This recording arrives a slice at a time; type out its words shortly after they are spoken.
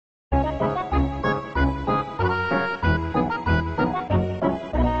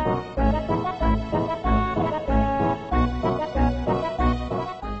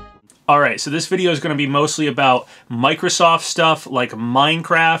Alright, so this video is going to be mostly about Microsoft stuff like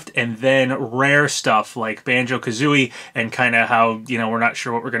Minecraft and then Rare stuff like Banjo-Kazooie and kind of how, you know, we're not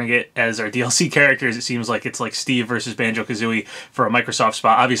sure what we're going to get as our DLC characters. It seems like it's like Steve versus Banjo-Kazooie for a Microsoft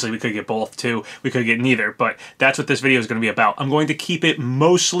spot. Obviously, we could get both too. We could get neither, but that's what this video is going to be about. I'm going to keep it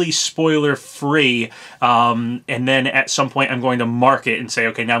mostly spoiler-free, and then at some point I'm going to mark it and say,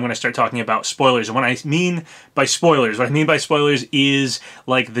 okay, now I'm going to start talking about spoilers. And what I mean by spoilers is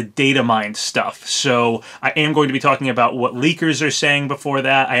like the data mine stuff. So I am going to be talking about what leakers are saying before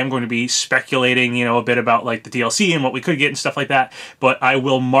that. I am going to be speculating, you know, a bit about like the DLC and what we could get and stuff like that, but I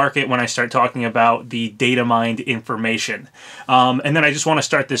will mark it when I start talking about the data mined information. And then I just want to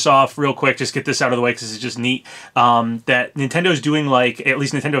start this off real quick, just get this out of the way because it's just neat, that Nintendo's doing like, at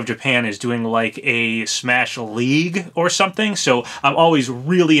least Nintendo of Japan is doing like a Smash League or something. So I'm always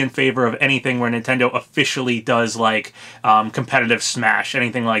really in favor of anything where Nintendo officially does like competitive Smash,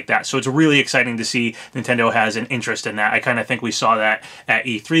 anything like that. So it's really exciting to see Nintendo has an interest in that. I kind of think we saw that at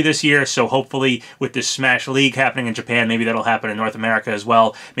E3 this year, so hopefully with this Smash League happening in Japan, maybe that'll happen in North America as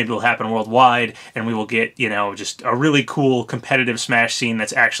well. Maybe it'll happen worldwide, and we will get, you know, just a really cool competitive Smash scene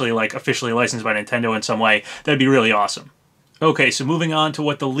that's actually like officially licensed by Nintendo in some way. That'd be really awesome. Okay, so moving on to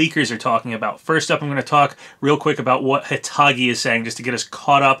what the leakers are talking about. First up, I'm going to talk real quick about what Hitagi is saying, just to get us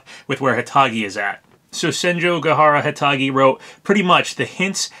caught up with where Hitagi is at. So Senjo Gahara Hitagi wrote, pretty much the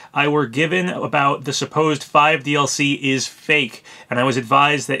hints I were given about the supposed 5 DLC is fake, and I was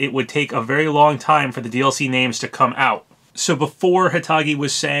advised that it would take a very long time for the DLC names to come out. So before, Hitagi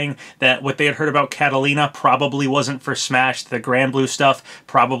was saying that what they had heard about Catalina probably wasn't for Smash, the Grand Blue stuff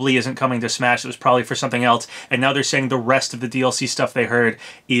probably isn't coming to Smash, it was probably for something else, and now they're saying the rest of the DLC stuff they heard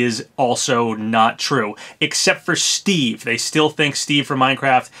is also not true. Except for Steve. They still think Steve from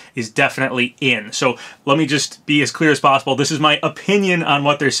Minecraft is definitely in. So let me just be as clear as possible. This is my opinion on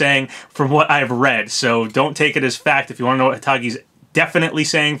what they're saying from what I've read, so don't take it as fact. If you want to know what Hitagi's definitely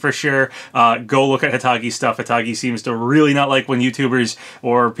saying for sure, go look at Hitagi's stuff. Hitagi seems to really not like when YouTubers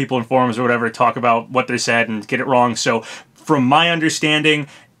or people in forums or whatever talk about what they said and get it wrong. So from my understanding,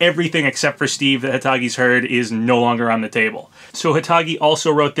 everything except for Steve that Hitagi's heard is no longer on the table. So Hitagi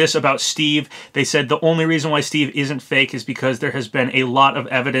also wrote this about Steve. They said the only reason why Steve isn't fake is because there has been a lot of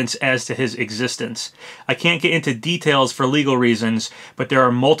evidence as to his existence. I can't get into details for legal reasons, but there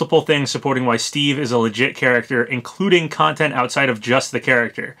are multiple things supporting why Steve is a legit character, including content outside of just the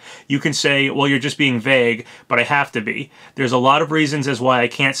character. You can say, well, you're just being vague, but I have to be. There's a lot of reasons as why I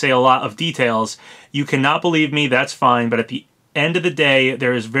can't say a lot of details. You cannot believe me, that's fine, but at the end of the day,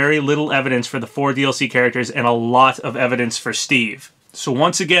 there is very little evidence for the 4 DLC characters and a lot of evidence for Steve. So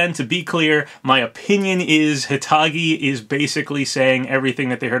once again, to be clear, my opinion is Hitagi is basically saying everything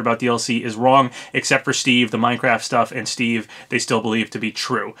that they heard about DLC is wrong, except for Steve, the Minecraft stuff, and Steve they still believe to be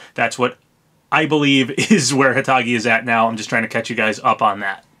true. That's what I believe is where Hitagi is at now. I'm just trying to catch you guys up on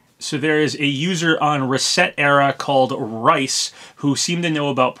that. So there is a user on Reset Era called Ryce who seemed to know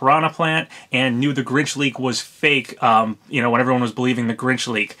about Piranha Plant and knew the Grinch leak was fake, you know, when everyone was believing the Grinch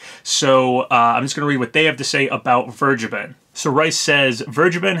leak. So I'm just going to read what they have to say about Vergeben. So Ryce says,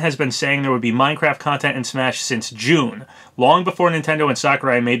 Vergeben has been saying there would be Minecraft content in Smash since June, long before Nintendo and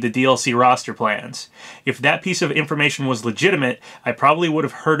Sakurai made the DLC roster plans. If that piece of information was legitimate, I probably would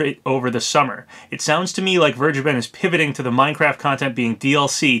have heard it over the summer. It sounds to me like Vergeben is pivoting to the Minecraft content being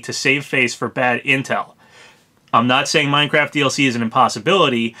DLC to save face for bad intel. I'm not saying Minecraft DLC is an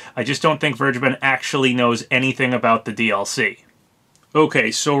impossibility, I just don't think Vergeben actually knows anything about the DLC.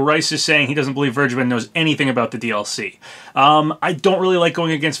 Okay, so Ryce is saying he doesn't believe Vergeben knows anything about the DLC. I don't really like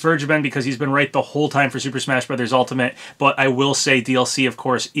going against Vergeben because he's been right the whole time for Super Smash Bros. Ultimate, but I will say DLC, of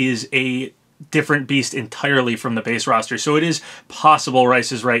course, is a different beast entirely from the base roster. So it is possible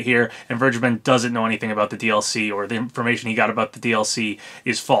Ryce is right here, and Vergeben doesn't know anything about the DLC, or the information he got about the DLC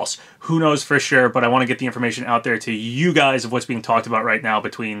is false. Who knows for sure, but I want to get the information out there to you guys of what's being talked about right now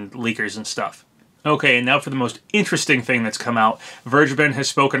between leakers and stuff. Okay, and now for the most interesting thing that's come out. Vergeben has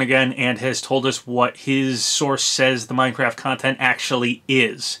spoken again and has told us what his source says the Minecraft content actually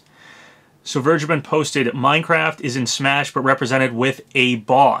is. So Vergeben posted, Minecraft is in Smash but represented with a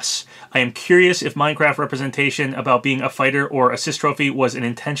boss. I am curious if Minecraft representation about being a fighter or assist trophy was an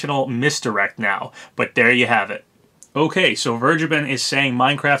intentional misdirect now, but there you have it. Okay, so Vergeben is saying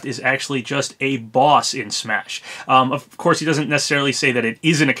Minecraft is actually just a boss in Smash. Of course, he doesn't necessarily say that it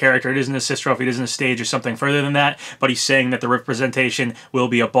isn't a character, it isn't a assist trophy, it isn't a stage or something further than that, but he's saying that the representation will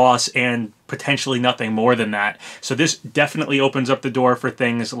be a boss and potentially nothing more than that. So this definitely opens up the door for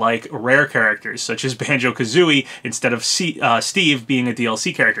things like rare characters, such as Banjo-Kazooie, instead of Steve being a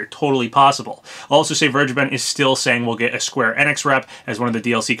DLC character. Totally possible. I'll also say Vergeben is still saying we'll get a Square Enix rep as one of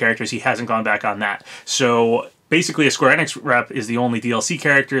the DLC characters. He hasn't gone back on that. So basically, a Square Enix rep is the only DLC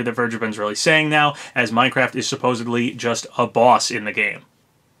character that Vergeben's really saying now, as Minecraft is supposedly just a boss in the game.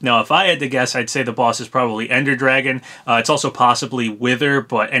 Now, if I had to guess, I'd say the boss is probably Ender Dragon. It's also possibly Wither,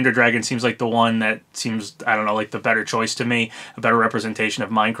 but Ender Dragon seems like the one that seems, I don't know, like the better choice to me, a better representation of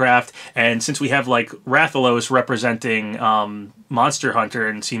Minecraft. And since we have, like, Rathalos representing Monster Hunter,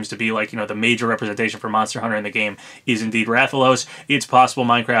 and seems to be, like, you know, the major representation for Monster Hunter in the game is indeed Rathalos, it's possible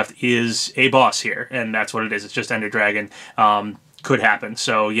Minecraft is a boss here, and that's what it is. It's just Ender Dragon. Could happen.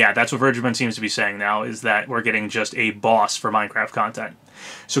 So yeah, that's what Vergeben seems to be saying now, is that we're getting just a boss for Minecraft content.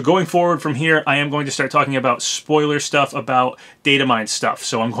 So going forward from here, I am going to start talking about spoiler stuff, about data mine stuff.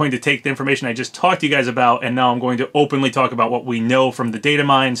 So I'm going to take the information I just talked to you guys about, and now I'm going to openly talk about what we know from the data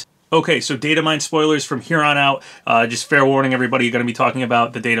mines. Okay, so data mine spoilers from here on out. Just fair warning, everybody, you're going to be talking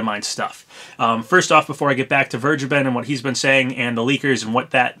about the data mine stuff. First off, before I get back to Vergeben and what he's been saying and the leakers and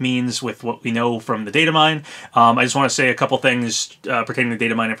what that means with what we know from the data mine, I just want to say a couple things pertaining to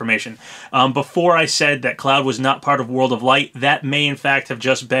data mine information. Before I said that Cloud was not part of World of Light, that may in fact have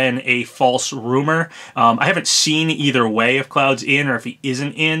just been a false rumor. I haven't seen either way if Cloud's in or if he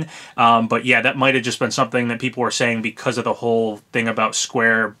isn't in, but yeah, that might have just been something that people were saying because of the whole thing about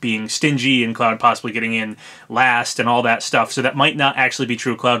Square being stingy and Cloud possibly getting in last and all that stuff. So that might not actually be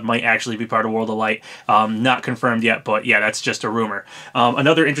true. Cloud might actually be part of World of Light. Not confirmed yet, but yeah, that's just a rumor.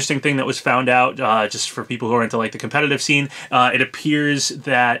 Another interesting thing that was found out, just for people who are into like the competitive scene, it appears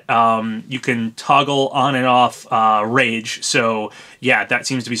that you can toggle on and off rage. So yeah, that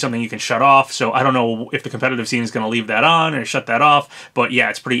seems to be something you can shut off. So I don't know if the competitive scene is going to leave that on or shut that off, but yeah,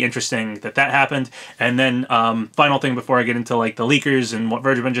 it's pretty interesting that that happened. And then final thing before I get into like the leakers and what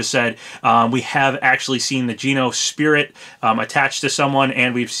Vergeben just said, we have actually seen the Geno spirit attached to someone,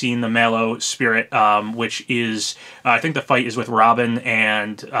 and we've seen the Mallow spirit, which is, I think the fight is with Robin,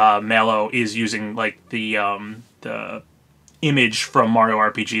 and Mallow is using like the image from Mario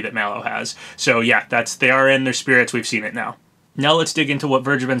RPG that Mallow has. So yeah, they are in their spirits. We've seen it now. Now let's dig into what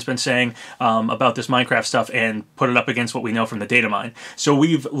Vergeben's been saying about this Minecraft stuff and put it up against what we know from the data mine. So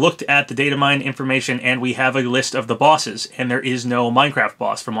we've looked at the data mine information and we have a list of the bosses, and there is no Minecraft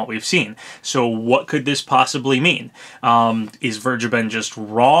boss from what we've seen. So what could this possibly mean? Is Vergeben just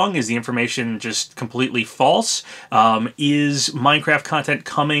wrong? Is the information just completely false? Is Minecraft content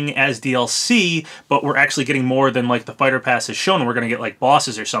coming as DLC, but we're actually getting more than like the fighter pass has shown? We're going to get like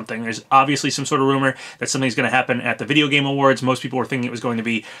bosses or something. There's obviously some sort of rumor that something's going to happen at the Video Game Awards. Most people were thinking it was going to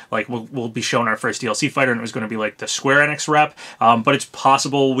be like, we'll be shown our first DLC fighter and it was going to be like the Square Enix rep, but it's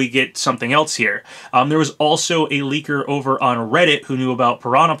possible we get something else here. There was also a leaker over on Reddit who knew about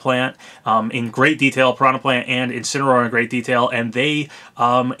Piranha Plant in great detail, Piranha Plant and Incineroar in great detail, and they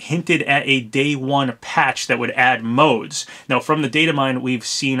hinted at a day one patch that would add modes. Now from the data mine we've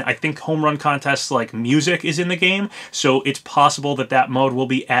seen, I think home run contests like music is in the game, so it's possible that that mode will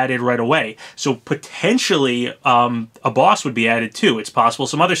be added right away. So potentially a boss would be added too. It's possible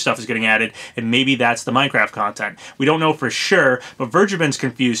some other stuff is getting added, and maybe that's the Minecraft content. We don't know for sure, but Vergeben's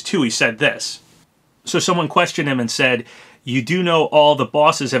confused too. He said this. So someone questioned him and said, "You do know all the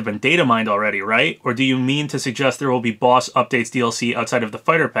bosses have been data mined already, right? Or do you mean to suggest there will be boss updates DLC outside of the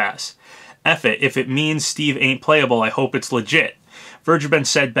fighter pass? F it, if it means Steve ain't playable, I hope it's legit." Vergeben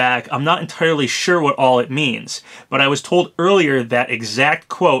said back, "I'm not entirely sure what all it means, but I was told earlier that exact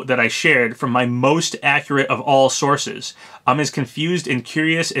quote that I shared from my most accurate of all sources. I'm as confused and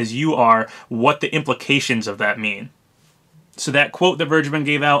curious as you are what the implications of that mean." So that quote that Vergeben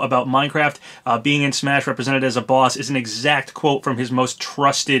gave out about Minecraft being in Smash represented as a boss is an exact quote from his most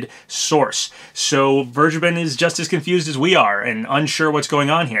trusted source. So Vergeben is just as confused as we are and unsure what's going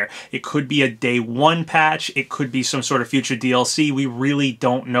on here. It could be a day one patch. It could be some sort of future DLC. We really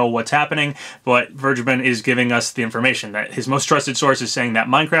don't know what's happening, but Vergeben is giving us the information that his most trusted source is saying that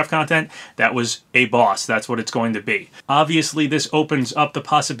Minecraft content, that was a boss. That's what it's going to be. Obviously, this opens up the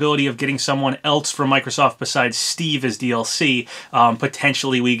possibility of getting someone else from Microsoft besides Steve as DLC. DLC,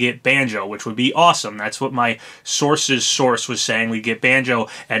 potentially we get Banjo, which would be awesome. That's what my source's source was saying, we'd get Banjo,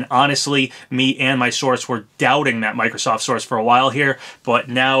 and honestly, me and my source were doubting that Microsoft source for a while here, but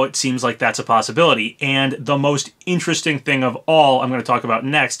now it seems like that's a possibility. And the most interesting thing of all I'm going to talk about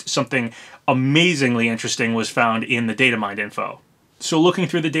next, something amazingly interesting was found in the data mined info. So looking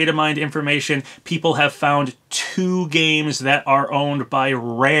through the data mined information, people have found 2 games that are owned by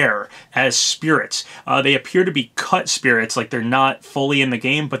Rare as spirits. They appear to be cut spirits, like they're not fully in the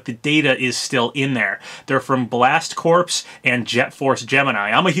game, but the data is still in there. They're from Blast Corps and Jet Force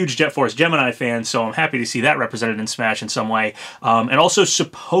Gemini. I'm a huge Jet Force Gemini fan, so I'm happy to see that represented in Smash in some way. And also,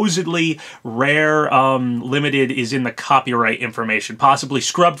 supposedly, Rare Limited is in the copyright information, possibly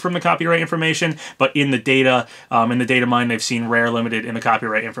scrubbed from the copyright information, but in the data mine, they've seen Rare Limited in the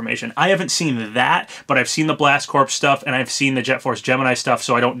copyright information. I haven't seen that, but I've seen the Blast Corps stuff and I've seen the Jet Force Gemini stuff,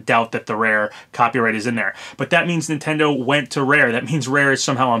 so I don't doubt that the Rare copyright is in there. But that means Nintendo went to Rare. That means Rare is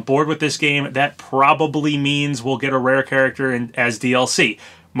somehow on board with this game. That probably means we'll get a Rare character as DLC.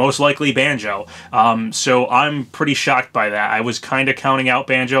 Most likely Banjo. So I'm pretty shocked by that. I was kind of counting out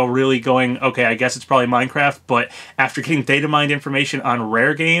Banjo, really going, okay, I guess it's probably Minecraft, but after getting data mined information on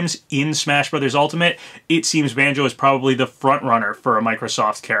Rare games in Smash Bros. Ultimate, it seems Banjo is probably the front runner for a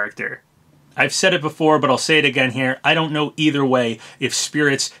Microsoft character. I've said it before, but I'll say it again here. I don't know either way if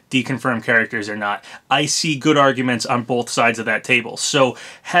spirits deconfirm characters or not. I see good arguments on both sides of that table. So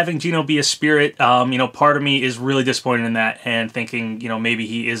having Geno be a spirit, you know, part of me is really disappointed in that and thinking, you know, maybe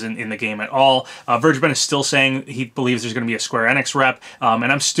he isn't in the game at all. Vergeben is still saying he believes there's going to be a Square Enix rep,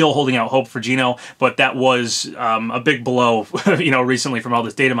 and I'm still holding out hope for Geno, but that was a big blow, you know, recently from all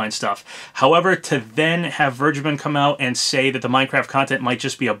this data mine stuff. However, to then have Vergeben come out and say that the Minecraft content might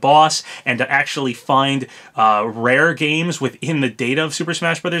just be a boss, and to actually find Rare games within the data of Super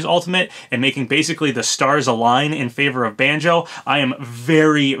Smash Bros. Ultimate and making basically the stars align in favor of Banjo, I am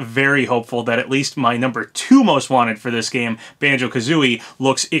very, very hopeful that at least my number 2 most wanted for this game, Banjo-Kazooie,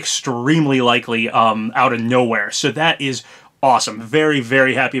 looks extremely likely out of nowhere. So that is awesome. Very,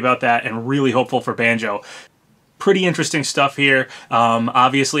 very happy about that and really hopeful for Banjo. Pretty interesting stuff here.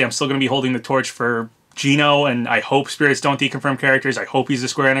 Obviously, I'm still going to be holding the torch for Geno, and I hope spirits don't deconfirm characters. I hope he's a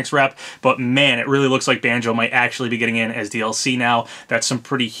Square Enix rep, but man, it really looks like Banjo might actually be getting in as DLC now. That's some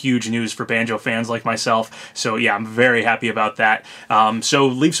pretty huge news for Banjo fans like myself, so yeah, I'm very happy about that. So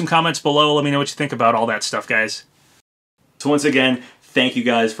leave some comments below, let me know what you think about all that stuff, guys. So once again, thank you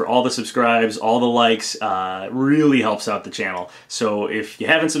guys for all the subscribes, all the likes. It really helps out the channel. So if you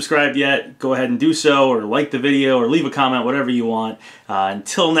haven't subscribed yet, go ahead and do so, or like the video, or leave a comment, whatever you want.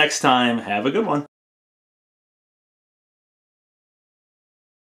 Until next time, have a good one.